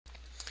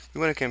We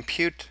want to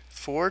compute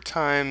 4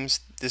 times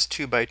this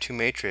 2 by 2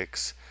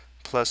 matrix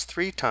plus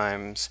 3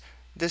 times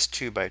this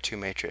 2 by 2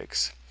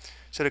 matrix.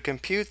 So to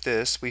compute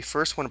this, we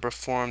first want to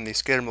perform the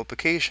scalar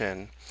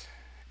multiplication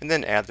and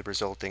then add the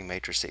resulting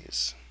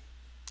matrices.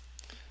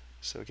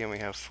 So again, we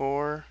have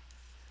 4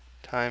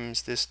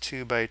 times this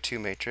 2 by 2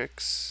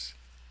 matrix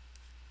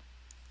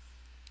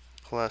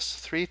plus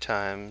 3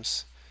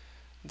 times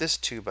this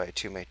 2 by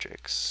 2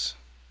 matrix.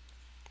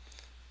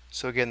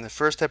 So again, the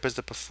first step is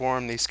to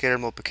perform the scalar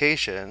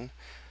multiplication.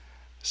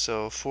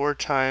 So 4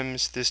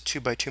 times this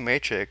 2 by 2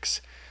 matrix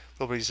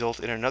will result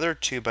in another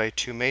 2 by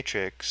 2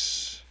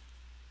 matrix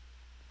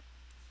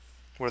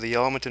where the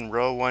element in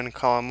row 1,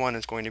 column 1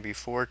 is going to be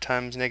 4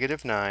 times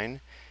negative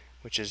 9,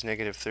 which is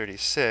negative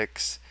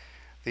 36.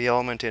 The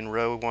element in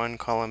row 1,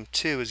 column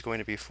 2 is going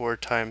to be 4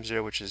 times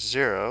 0, which is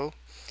 0.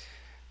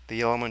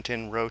 The element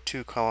in row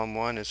 2, column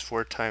 1 is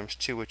 4 times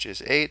 2, which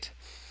is 8.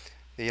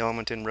 The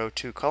element in row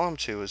 2, column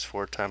 2 is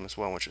 4 times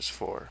 1, which is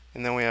 4.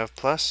 And then we have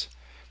plus.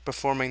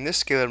 Performing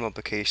this scalar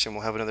multiplication,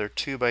 we'll have another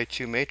 2 by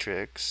 2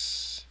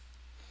 matrix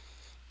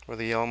where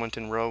the element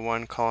in row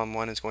 1, column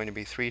 1 is going to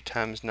be 3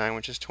 times 9,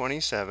 which is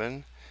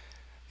 27.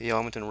 The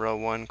element in row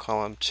 1,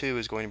 column 2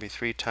 is going to be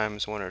 3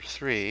 times 1, or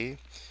 3.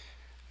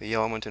 The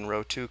element in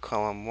row 2,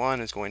 column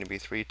 1 is going to be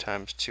 3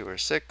 times 2, or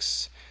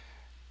 6.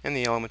 And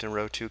the element in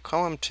row 2,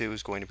 column 2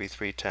 is going to be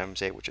 3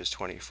 times 8, which is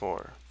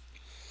 24.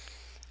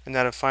 And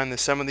now to find the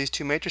sum of these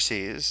two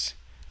matrices,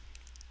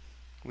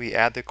 we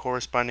add the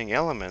corresponding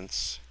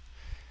elements,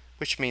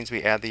 which means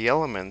we add the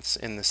elements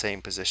in the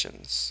same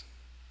positions.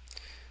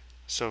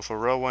 So for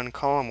row 1,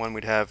 column 1,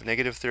 we'd have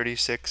negative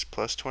 36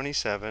 plus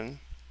 27.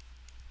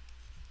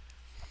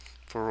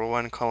 For row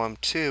 1, column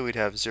 2, we'd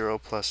have 0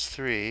 plus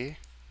 3.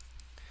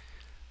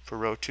 For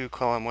row 2,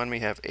 column 1, we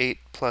have 8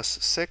 plus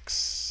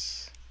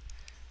 6.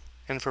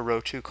 And for row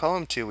 2,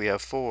 column 2, we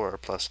have 4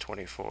 plus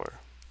 24.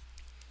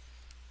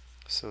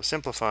 So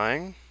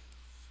simplifying,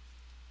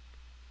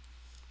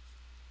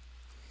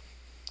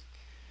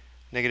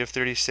 negative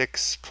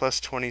 36 plus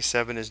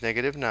 27 is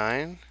negative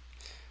 9.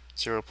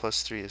 0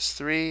 plus 3 is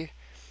 3.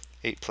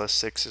 8 plus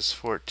 6 is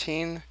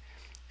 14.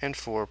 And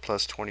 4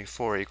 plus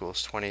 24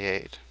 equals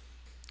 28.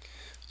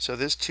 So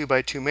this 2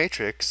 by 2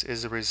 matrix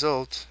is the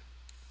result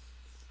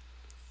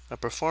of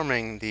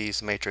performing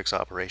these matrix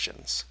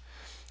operations.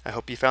 I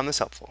hope you found this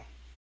helpful.